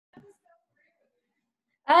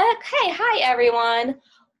Okay, hi everyone.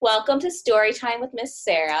 Welcome to Story Time with Miss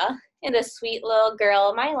Sarah. And the sweet little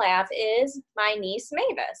girl in my lap is my niece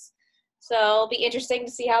Mavis. So it'll be interesting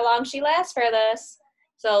to see how long she lasts for this.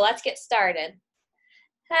 So let's get started.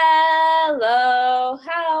 Hello,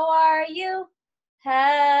 how are you?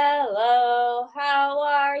 Hello, how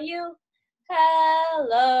are you?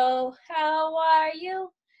 Hello, how are you?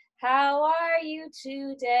 How are you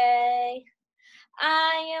today?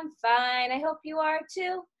 I am fine, I hope you are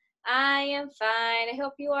too. I am fine, I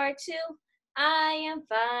hope you are too. I am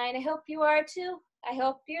fine, I hope you are too. I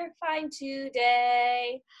hope you're fine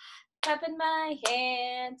today. Clapping my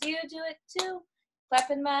hands, you do it too.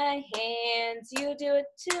 Clapping my hands, you do it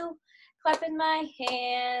too. Clapping my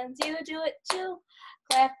hands, you do it too.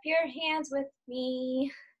 Clap your hands with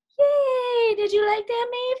me. Yay! Did you like that,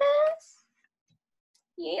 Mavis?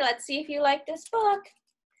 Yay, let's see if you like this book.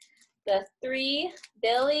 The Three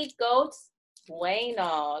Billy Goats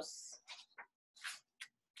Buenos.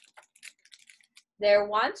 There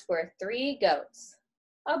once were 3 goats,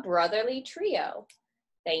 a brotherly trio.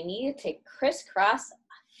 They needed to crisscross a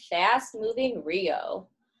fast-moving Rio.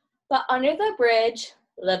 But under the bridge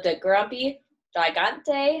lived a grumpy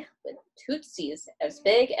gigante with tootsies as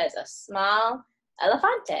big as a small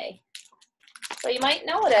elefante. So you might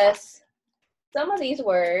notice some of these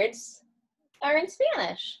words are in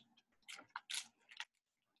Spanish.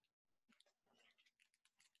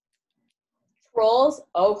 Troll's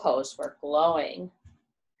ojos were glowing.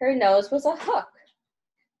 Her nose was a hook.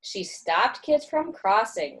 She stopped kids from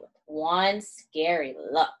crossing with one scary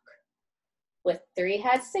look. With 3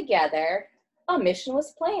 heads together, a mission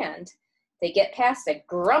was planned to get past the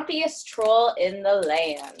grumpiest troll in the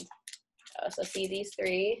land. So see these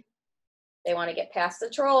 3? They want to get past the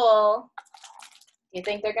troll. Do you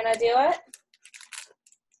think they're going to do it?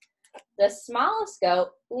 The smallest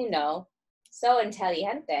goat, Uno, so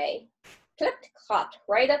inteligente, clipped-clopped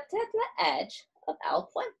right up to the edge of El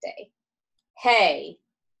Puente. Hey,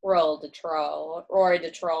 roared the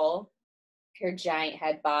troll, her giant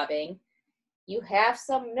head bobbing. You have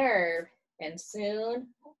some nerve, and soon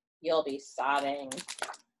you'll be sobbing.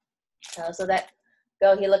 So that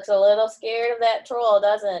goat, he looks a little scared of that troll,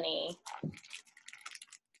 doesn't he?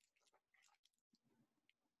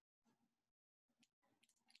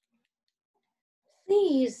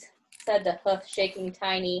 Please, said the hoof-shaking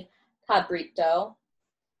tiny cabrito.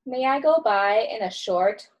 May I go by in a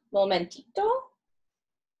short momentito?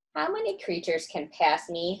 How many creatures can pass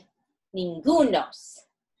me? Ningunos.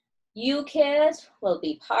 You kids will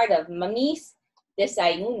be part of Mommy's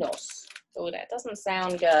desayunos. Oh, that doesn't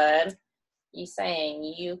sound good. He's saying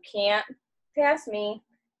you can't pass me.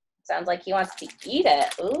 Sounds like he wants to eat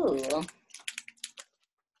it. Ooh.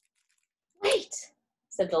 Wait,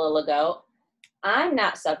 said the little goat. I'm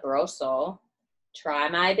not sabroso. Try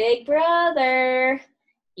my big brother.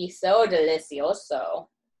 He's so delicioso.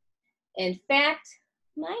 In fact,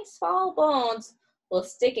 my small bones will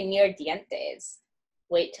stick in your dientes.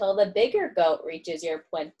 Wait till the bigger goat reaches your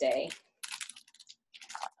puente.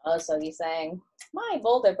 Oh, so he's saying, my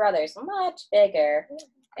bolder brother's much bigger,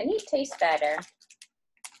 and he tastes better.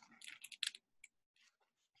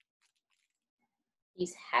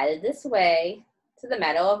 He's headed this way to the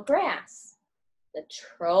meadow of grass. The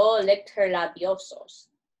troll licked her labiosos.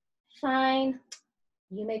 Fine,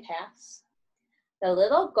 you may pass. The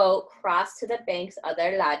little goat crossed to the bank's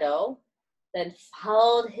other lado, then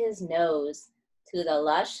followed his nose to the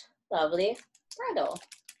lush, lovely meadow.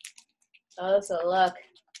 Oh, so look,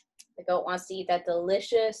 the goat wants to eat that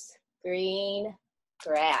delicious green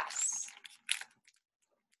grass.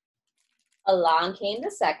 Along came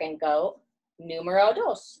the second goat, numero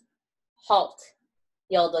dos. Halt,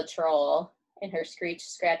 yelled the troll in her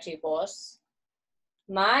scratchy voice.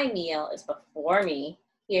 My meal is before me,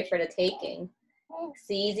 here for the taking.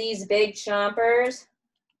 See these big chompers?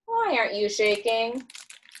 Why aren't you shaking?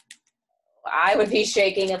 I would be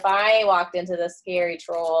shaking if I walked into the scary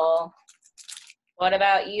troll. What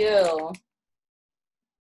about you?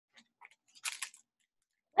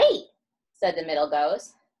 Wait, said the middle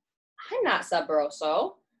ghost. I'm not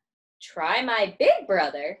sabroso. Try my big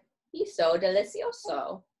brother. He's so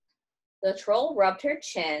delicioso. The troll rubbed her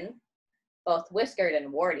chin, both whiskered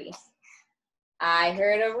and warty. I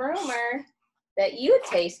heard a rumor that you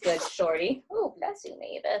taste good, shorty. Oh, bless you,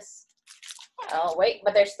 Mavis. Oh, wait,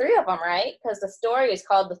 but there's 3 of them, right? Because the story is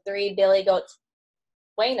called The 3 Billy Goats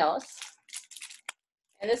Buenos.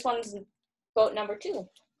 And this one's goat number 2.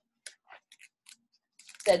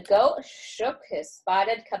 The goat shook his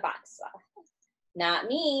spotted cabeza. Not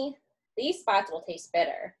me. These spots will taste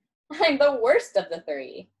bitter. I'm the worst of the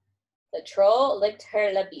 3. The troll licked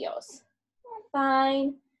her labios.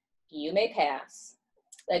 fine. You may pass.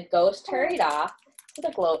 The ghost hurried off to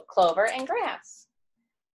the clover and grass.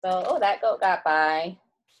 So, oh, that goat got by.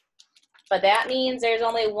 But that means there's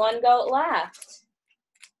only one goat left.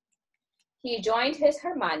 He joined his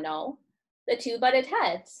hermano, the two butted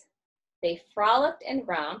heads. They frolicked and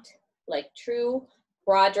romped like true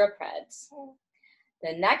quadrupeds.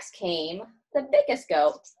 The next came the biggest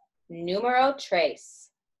goat, numero tres.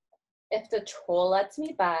 If the troll lets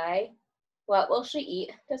me by, what will she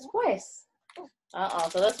eat después? Uh-oh,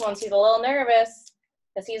 so this one, he's a little nervous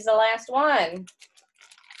because he's the last one.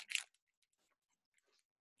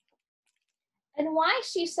 And why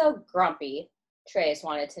is she so grumpy? Tres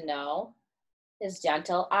wanted to know. His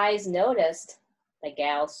gentle eyes noticed the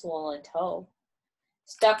gal's swollen toe.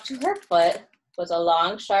 Stuck to her foot was a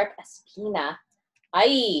long, sharp espina.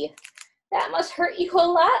 Ay, that must hurt you a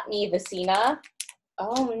lot, mi vecina.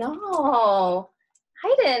 Oh no,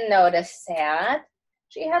 I didn't notice that.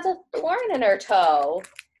 She has a thorn in her toe.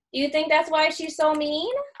 Do you think that's why she's so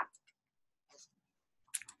mean?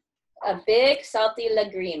 A big, salty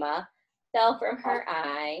lagrima fell from her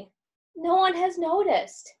eye. No one has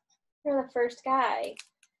noticed. You're the first guy.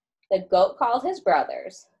 The goat called his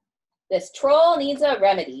brothers. This troll needs a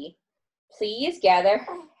remedy. Please gather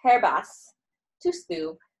herbas to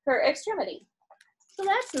soothe her extremity. So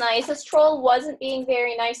that's nice. This troll wasn't being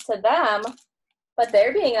very nice to them, but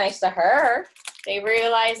they're being nice to her. They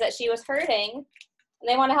realized that she was hurting, and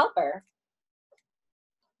they want to help her.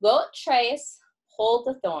 Goat Tres pulled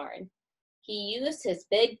the thorn. He used his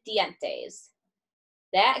big dientes.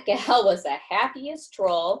 That gal was the happiest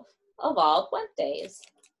troll of all Puentes.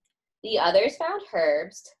 The others found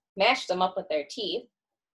herbs, mashed them up with their teeth,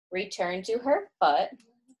 returned to her foot,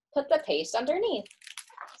 put the paste underneath.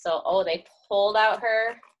 So, oh, they pulled out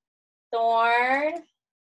her thorn,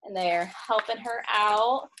 and they're helping her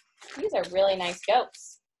out. These are really nice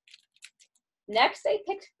goats. Next, they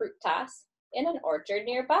picked frutas in an orchard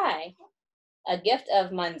nearby. A gift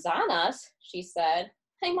of manzanas, she said.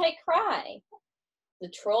 I might cry. The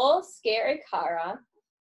troll's scary cara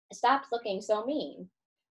stopped looking so mean,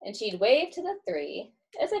 and she'd wave to the three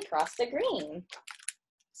as they crossed the green.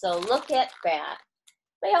 So look at that.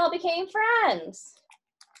 They all became friends.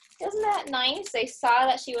 Isn't that nice? They saw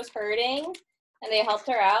that she was hurting, and they helped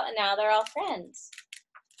her out, and now they're all friends.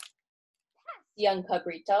 Young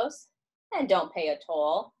cabritos, and don't pay a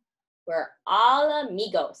toll. We're all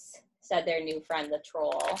amigos, said their new friend, the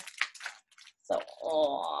troll. So,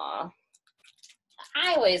 aw.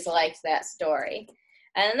 I always liked that story.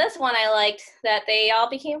 And this one I liked that they all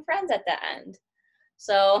became friends at the end.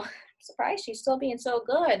 So, I'm surprised she's still being so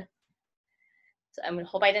good. So I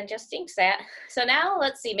hope I didn't just jinx that. So now,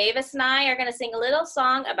 let's see. Mavis and I are going to sing a little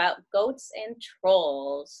song about goats and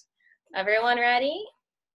trolls. Everyone ready?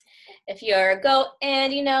 If you're a goat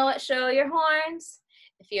and you know it, show your horns.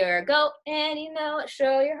 If you're a goat and you know it,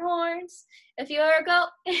 show your horns. If you're a goat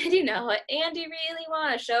and you know it, and you really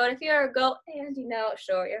want to show it. If you're a goat and you know it,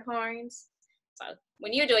 show your horns. So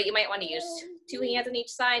when you do it, you might want to use 2 hands on each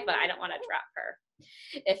side, but I don't want to drop her.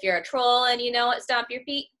 If you're a troll and you know it, stomp your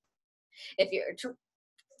feet. If you're a troll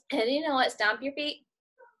and you know it, stomp your feet.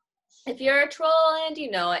 If you're a troll and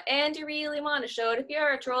you know it, and you really want to show it. If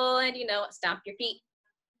you're a troll and you know it, stomp your feet.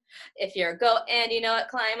 If you're a goat and you know it,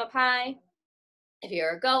 climb up high. If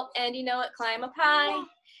you're a goat and you know it, climb up high.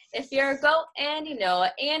 If you're a goat and you know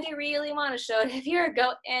it, and you really want to show it. If you're a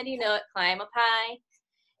goat and you know it, climb up high.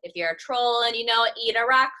 If you're a troll and you know it, eat a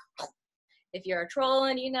rock. If you're a troll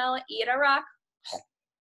and you know it, eat a rock.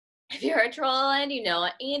 If you're a troll and you know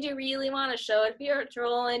it, and you really want to show it. If you're a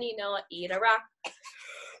troll and you know it, eat a rock.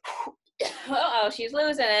 Uh-oh, she's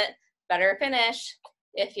losing it. Better finish.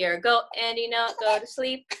 If you're a goat and you know it, go to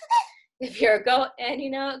sleep. If you're a goat and you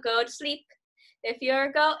know it, go to sleep. If you're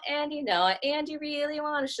a goat and you know it, and you really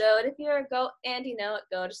want to show it. If you're a goat and you know it,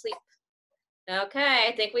 go to sleep. Okay,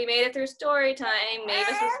 I think we made it through story time.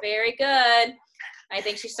 Mavis was very good. I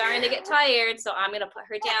think she's starting to get tired, so I'm going to put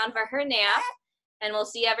her down for her nap. And we'll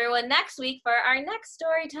see everyone next week for our next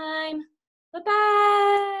story time.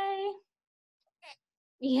 Bye-bye.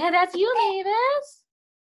 Yeah, that's you, Mavis.